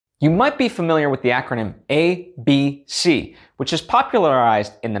You might be familiar with the acronym ABC, which is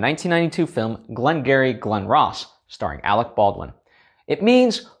popularized in the 1992 film Glengarry Glen Ross, starring Alec Baldwin. It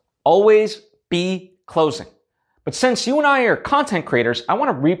means always be closing. But since you and I are content creators, I want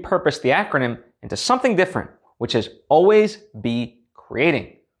to repurpose the acronym into something different, which is always be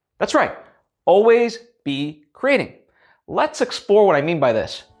creating. That's right, always be creating. Let's explore what I mean by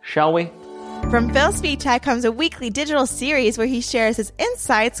this, shall we? From Phil Svitek comes a weekly digital series where he shares his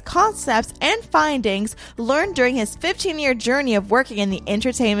insights, concepts, and findings learned during his 15-year journey of working in the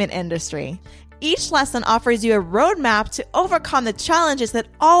entertainment industry. Each lesson offers you a roadmap to overcome the challenges that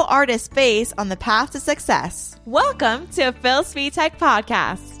all artists face on the path to success. Welcome to a Phil Svitek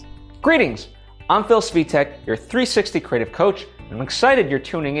podcast. Greetings, I'm Phil Svitek, your 360 creative coach, and I'm excited you're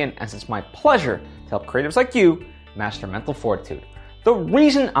tuning in as it's my pleasure to help creatives like you master mental fortitude. The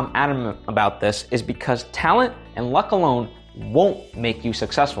reason I'm adamant about this is because talent and luck alone won't make you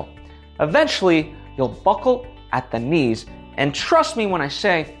successful. Eventually, you'll buckle at the knees, and trust me when I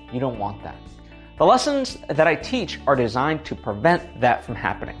say you don't want that. The lessons that I teach are designed to prevent that from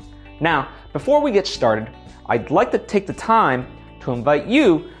happening. Now, before we get started, I'd like to take the time to invite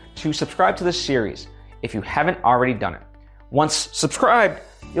you to subscribe to this series if you haven't already done it. Once subscribed,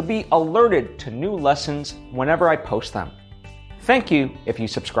 you'll be alerted to new lessons whenever I post them. Thank you if you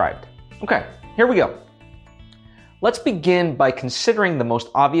subscribed. Okay, here we go. Let's begin by considering the most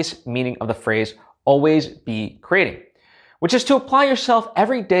obvious meaning of the phrase, always be creating, which is to apply yourself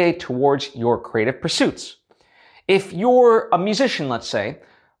every day towards your creative pursuits. If you're a musician, let's say,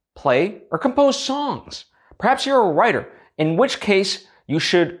 play or compose songs. Perhaps you're a writer, in which case you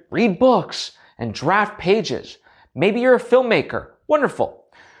should read books and draft pages. Maybe you're a filmmaker. Wonderful.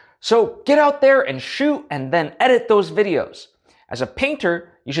 So get out there and shoot and then edit those videos. As a painter,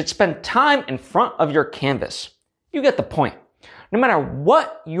 you should spend time in front of your canvas. You get the point. No matter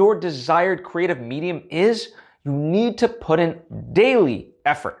what your desired creative medium is, you need to put in daily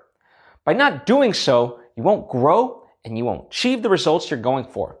effort. By not doing so, you won't grow and you won't achieve the results you're going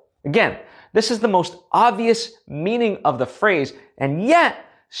for. Again, this is the most obvious meaning of the phrase, and yet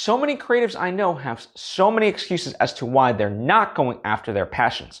so many creatives I know have so many excuses as to why they're not going after their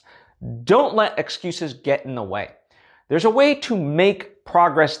passions. Don't let excuses get in the way. There's a way to make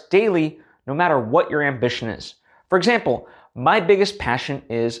progress daily no matter what your ambition is. For example, my biggest passion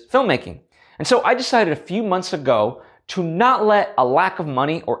is filmmaking. And so I decided a few months ago to not let a lack of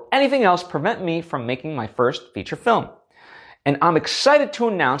money or anything else prevent me from making my first feature film. And I'm excited to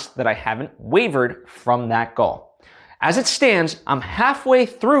announce that I haven't wavered from that goal. As it stands, I'm halfway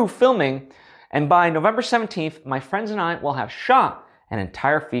through filming, and by November 17th, my friends and I will have shot an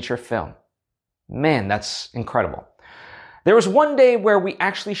entire feature film. Man, that's incredible. There was one day where we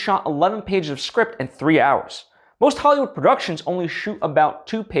actually shot 11 pages of script in 3 hours. Most Hollywood productions only shoot about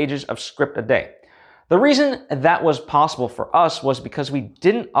 2 pages of script a day. The reason that was possible for us was because we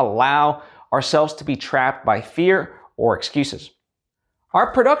didn't allow ourselves to be trapped by fear or excuses.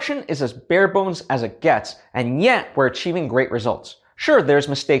 Our production is as bare bones as it gets, and yet we're achieving great results. Sure, there's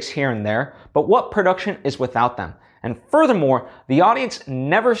mistakes here and there, but what production is without them? And furthermore, the audience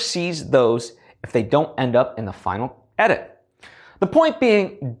never sees those if they don't end up in the final edit. The point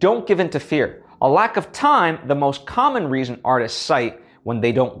being, don't give in to fear. A lack of time, the most common reason artists cite when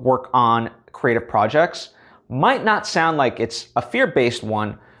they don't work on creative projects, might not sound like it's a fear-based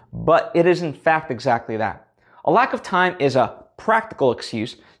one, but it is in fact exactly that. A lack of time is a practical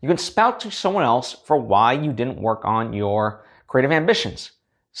excuse you can spout to someone else for why you didn't work on your creative ambitions.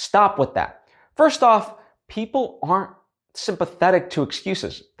 Stop with that. First off, people aren't sympathetic to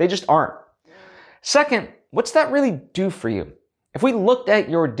excuses. They just aren't. Second, what's that really do for you? If we looked at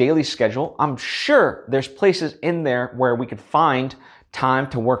your daily schedule, I'm sure there's places in there where we could find time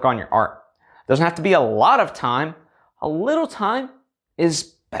to work on your art. Doesn't have to be a lot of time. A little time is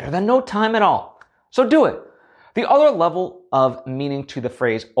better than no time at all. So do it. The other level of meaning to the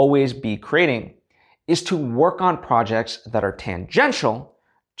phrase always be creating is to work on projects that are tangential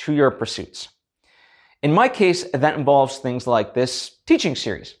to your pursuits. In my case, that involves things like this teaching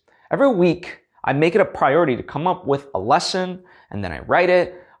series. Every week, I make it a priority to come up with a lesson, and then I write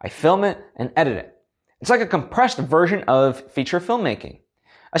it, I film it, and edit it. It's like a compressed version of feature filmmaking,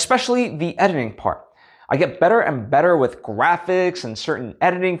 especially the editing part. I get better and better with graphics and certain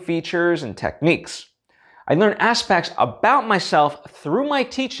editing features and techniques. I learn aspects about myself through my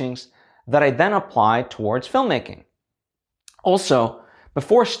teachings that I then apply towards filmmaking. Also,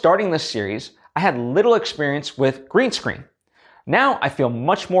 before starting this series, I had little experience with green screen. Now I feel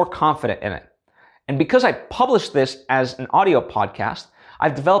much more confident in it. And because I published this as an audio podcast,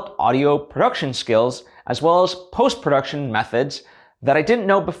 I've developed audio production skills as well as post-production methods that I didn't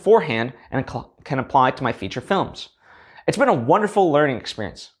know beforehand and can apply to my feature films. It's been a wonderful learning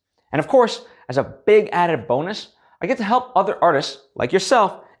experience. And of course, as a big added bonus, I get to help other artists like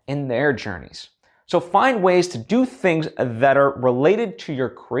yourself in their journeys. So find ways to do things that are related to your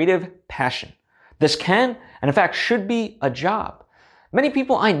creative passion. This can, and in fact should be, a job. Many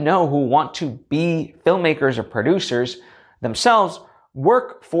people I know who want to be filmmakers or producers themselves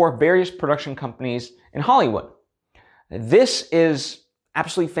work for various production companies in Hollywood. This is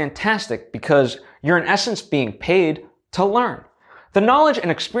absolutely fantastic because you're in essence being paid to learn. The knowledge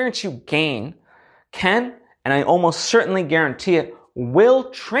and experience you gain can, and I almost certainly guarantee it, will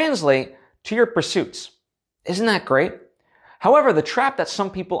translate to your pursuits. Isn't that great? However, the trap that some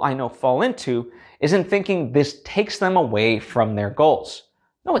people I know fall into is in thinking this takes them away from their goals.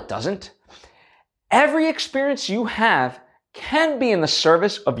 No, it doesn't. Every experience you have can be in the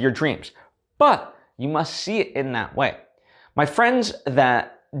service of your dreams, but you must see it in that way. My friends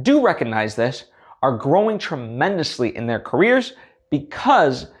that do recognize this are growing tremendously in their careers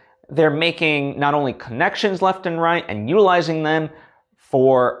because they're making not only connections left and right and utilizing them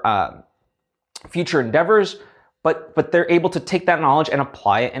for future endeavors, but they're able to take that knowledge and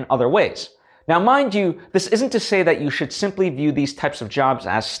apply it in other ways. Now, mind you, this isn't to say that you should simply view these types of jobs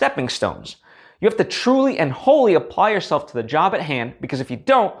as stepping stones. You have to truly and wholly apply yourself to the job at hand, because if you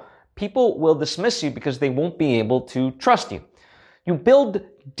don't, people will dismiss you because they won't be able to trust you. You build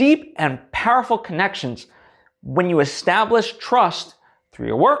deep and powerful connections when you establish trust through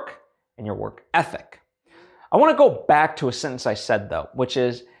your work and your work ethic. I want to go back to a sentence I said though, which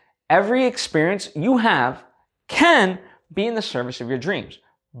is every experience you have can be in the service of your dreams,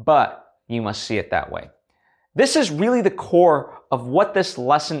 but you must see it that way. This is really the core of what this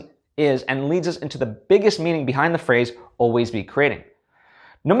lesson is and leads us into the biggest meaning behind the phrase, always be creating.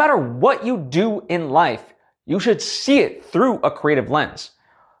 No matter what you do in life, you should see it through a creative lens.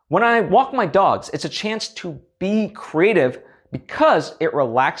 When I walk my dogs, it's a chance to be creative because it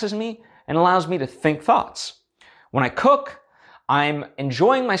relaxes me and allows me to think thoughts. When I cook, I'm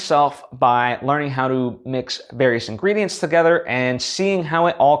enjoying myself by learning how to mix various ingredients together and seeing how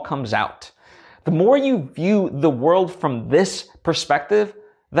it all comes out. The more you view the world from this perspective,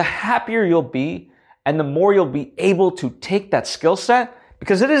 the happier you'll be and the more you'll be able to take that skill set,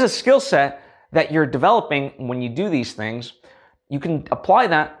 because it is a skill set that you're developing when you do these things. You can apply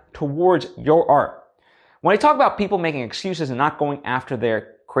that towards your art. When I talk about people making excuses and not going after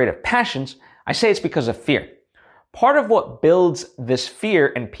their creative passions, I say it's because of fear. Part of what builds this fear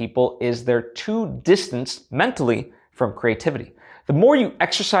in people is they're too distanced mentally from creativity. The more you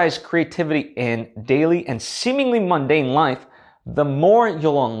exercise creativity in daily and seemingly mundane life, the more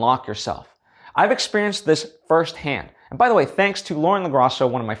you'll unlock yourself. I've experienced this firsthand. And by the way, thanks to Lauren LaGrasso,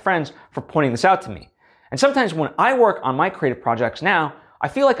 one of my friends, for pointing this out to me. And sometimes when I work on my creative projects now, I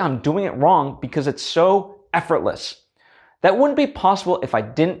feel like I'm doing it wrong because it's so effortless. That wouldn't be possible if I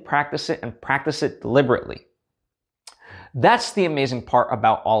didn't practice it and practice it deliberately. That's the amazing part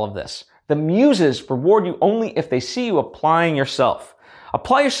about all of this. The muses reward you only if they see you applying yourself.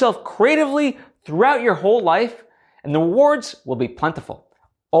 Apply yourself creatively throughout your whole life, and the rewards will be plentiful.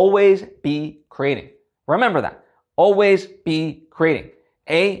 Always be creating. Remember that. Always be creating.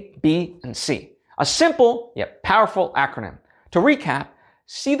 A, B, and C. A simple yet powerful acronym. To recap,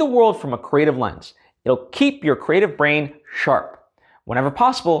 see the world from a creative lens. It'll keep your creative brain sharp. Whenever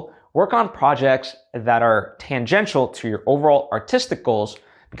possible, work on projects that are tangential to your overall artistic goals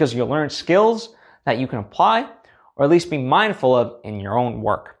because you'll learn skills that you can apply or at least be mindful of in your own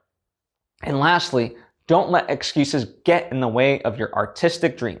work. And lastly, don't let excuses get in the way of your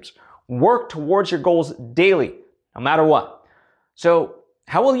artistic dreams. Work towards your goals daily, no matter what. So,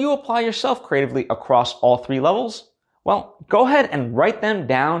 how will you apply yourself creatively across all three levels? Well, go ahead and write them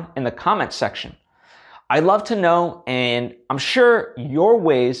down in the comments section. I'd love to know, and I'm sure your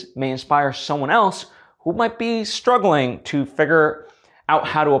ways may inspire someone else who might be struggling to figure out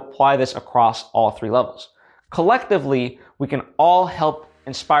how to apply this across all three levels. Collectively, we can all help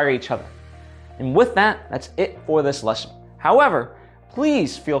inspire each other. And with that, that's it for this lesson. However,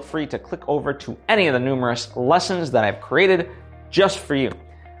 please feel free to click over to any of the numerous lessons that I've created just for you.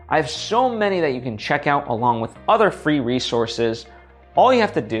 I have so many that you can check out along with other free resources. All you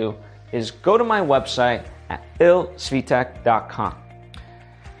have to do is go to my website at philsvitek.com.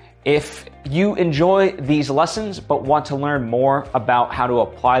 If you enjoy these lessons but want to learn more about how to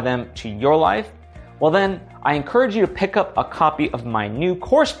apply them to your life, well then I encourage you to pick up a copy of my new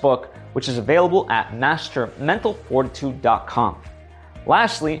course book, which is available at mastermentalfortitude.com.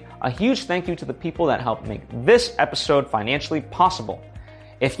 Lastly, a huge thank you to the people that helped make this episode financially possible.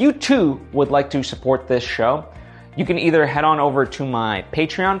 If you too would like to support this show, You can either head on over to my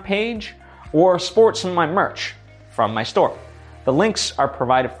Patreon page or sport some of my merch from my store. The links are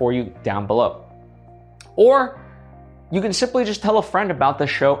provided for you down below. Or you can simply just tell a friend about the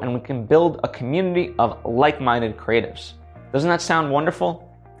show and we can build a community of like-minded creatives. Doesn't that sound wonderful?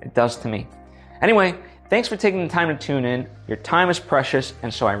 It does to me. Anyway, thanks for taking the time to tune in. Your time is precious,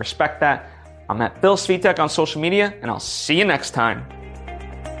 and so I respect that. I'm at Bill Svitek on social media, and I'll see you next time.